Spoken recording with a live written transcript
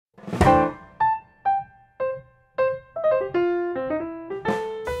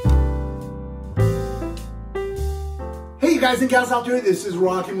guys and gals out there, this is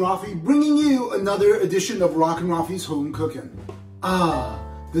RockinRaffi bringing you another edition of RockinRaffi's Home Cooking. Ah,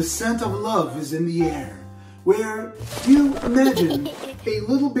 the scent of love is in the air, where you imagine a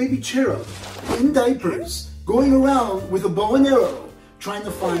little baby cherub in diapers going around with a bow and arrow trying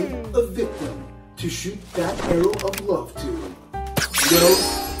to find a victim to shoot that arrow of love to.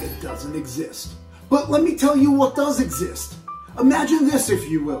 No, it doesn't exist. But let me tell you what does exist. Imagine this, if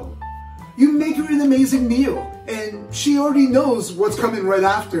you will. You make her an amazing meal, and she already knows what's coming right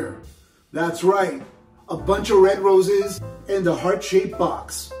after. That's right, a bunch of red roses and a heart-shaped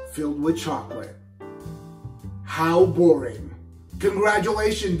box filled with chocolate. How boring.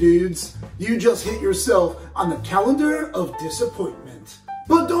 Congratulations, dudes. You just hit yourself on the calendar of disappointment.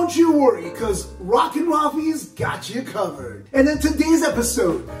 But don't you worry, because RockinRaffi's got you covered. And in today's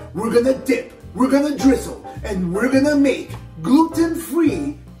episode, we're gonna dip, we're gonna drizzle, and we're gonna make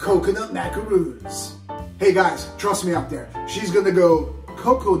gluten-free coconut macaroons. Hey guys, trust me out there. She's gonna go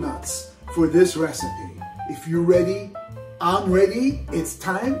coconuts for this recipe. If you're ready, I'm ready. It's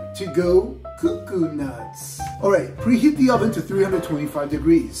time to go cuckoo nuts. All right, preheat the oven to 325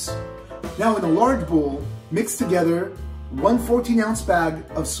 degrees. Now in a large bowl, mix together 1 14-ounce bag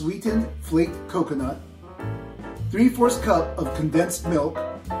of sweetened flaked coconut, 3/4 cup of condensed milk,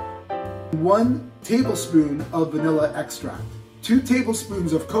 1 tablespoon of vanilla extract, 2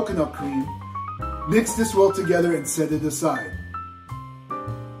 tablespoons of coconut cream. Mix this well together and set it aside.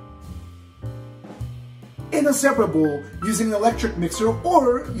 In a separate bowl, using an electric mixer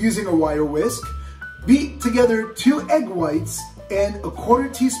or using a wire whisk, beat together 2 egg whites and a 1/4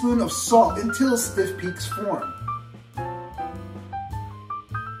 teaspoon of salt until stiff peaks form.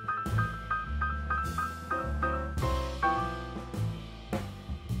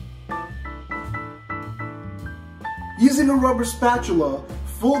 Using a rubber spatula,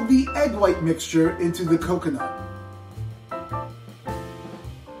 fold the egg white mixture into the coconut.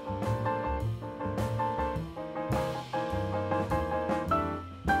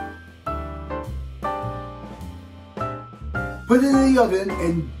 Put it in the oven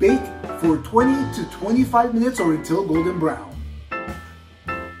and bake for 20 to 25 minutes or until golden brown.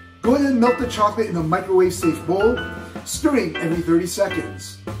 Go ahead and melt the chocolate in a microwave-safe bowl, stirring every 30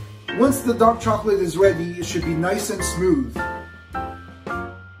 seconds. Once the dark chocolate is ready, it should be nice and smooth.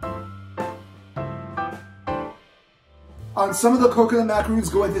 On some of the coconut macaroons,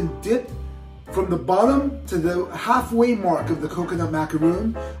 go ahead and dip from the bottom to the halfway mark of the coconut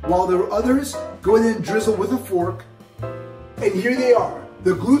macaroon, while there are others, go ahead and drizzle with a fork. And here they are,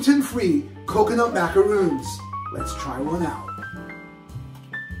 the gluten-free coconut macaroons. Let's try one out.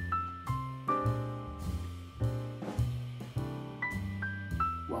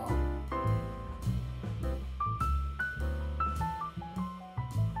 Wow.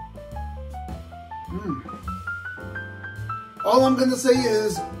 All I'm gonna say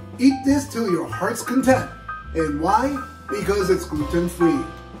is, eat this till your heart's content. And why? Because it's gluten-free.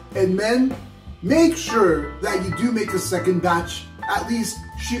 And men, make sure that you do make a second batch. At least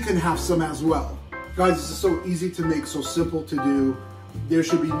she can have some as well. Guys, this is so easy to make, so simple to do. There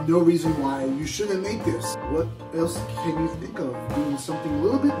should be no reason why you shouldn't make this. What else can you think of doing something a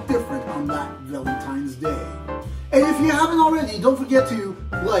little bit different on that Valentine's Day? And if you haven't already, don't forget to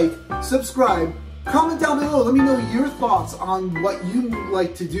like, subscribe, comment down below. Let me know your thoughts on what you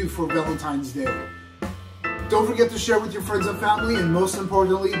like to do for Valentine's Day. Don't forget to share with your friends and family, and most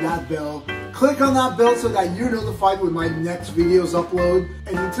importantly, that bell. Click on that bell so that you're notified when my next videos upload.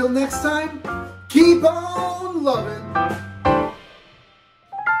 And until next time, keep on loving.